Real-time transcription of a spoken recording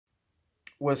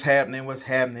What's happening? What's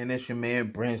happening? It's your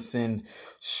man Brinson,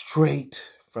 straight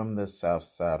from the south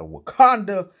side of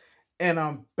Wakanda. And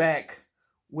I'm back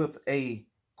with a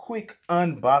quick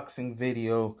unboxing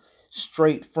video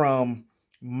straight from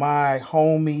my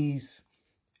homies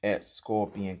at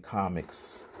Scorpion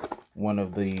Comics, one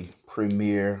of the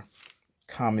premier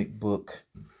comic book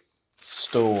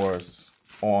stores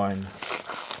on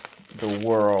the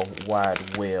World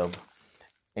Wide Web.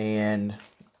 And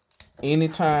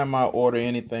anytime I order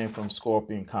anything from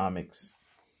Scorpion Comics,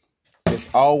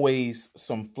 it's always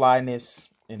some flyness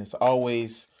and it's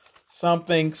always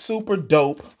something super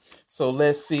dope. So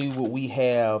let's see what we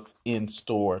have in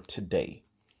store today.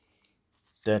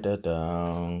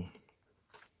 Da-da-da.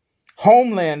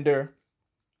 Homelander,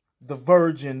 the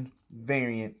Virgin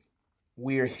variant.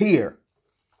 We're here.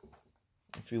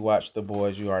 If you watch The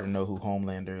Boys, you already know who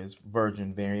Homelander is.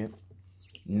 Virgin variant.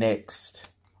 Next.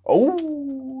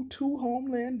 Oh, 2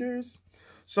 Homelanders.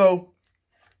 So,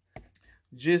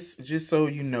 just so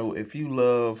you know, if you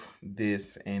love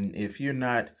this, and if you're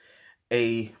not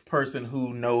a person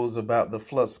who knows about the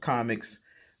Flux Comics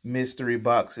mystery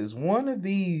boxes, one of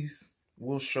these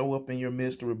will show up in your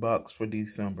mystery box for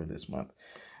December this month.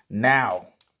 Now,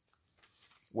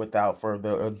 without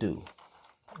further ado,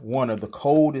 one of the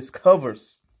coldest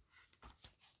covers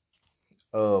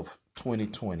of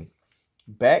 2020.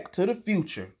 Back to the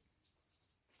Future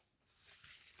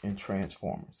and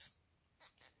Transformers.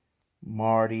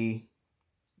 Marty,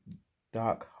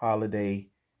 Doc Holliday.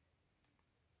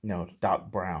 No,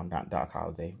 Doc Brown, not Doc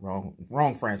Holliday.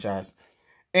 Wrong franchise.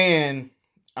 And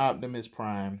Optimus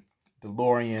Prime,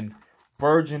 DeLorean,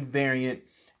 Virgin variant.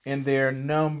 And they're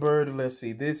numbered, let's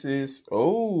see, this is,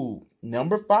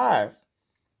 number 5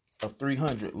 of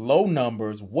 300. Low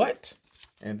numbers, what?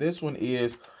 And this one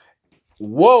is,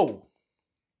 whoa,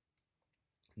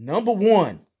 number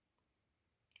 1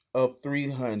 of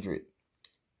 300.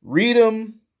 Read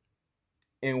them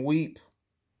and weep.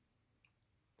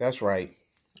 That's right.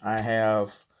 I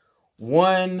have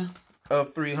 1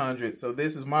 of 300. So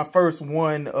this is my first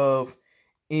one of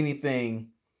anything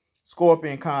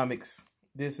Scorpion Comics.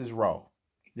 This is raw.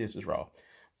 This is raw.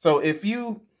 So if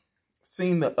you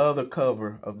seen the other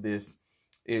cover of this,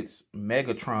 it's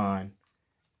Megatron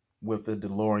with the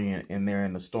DeLorean in there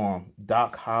in the storm.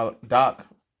 Doc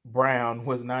Brown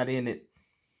was not in it.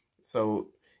 So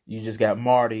you just got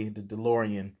Marty, the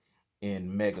DeLorean,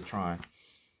 in Megatron.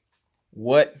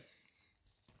 What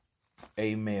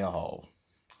a mail haul.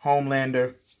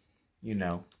 Homelander, you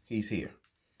know, he's here.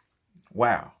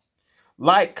 Wow.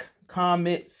 Like,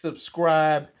 comment,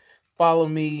 subscribe, follow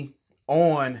me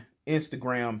on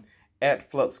Instagram at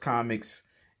Flux Comics.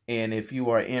 And if you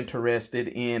are interested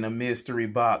in a mystery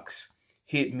box,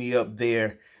 hit me up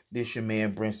there. This your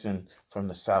man Brinson from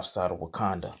the south side of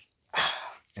Wakanda.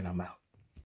 And I'm out.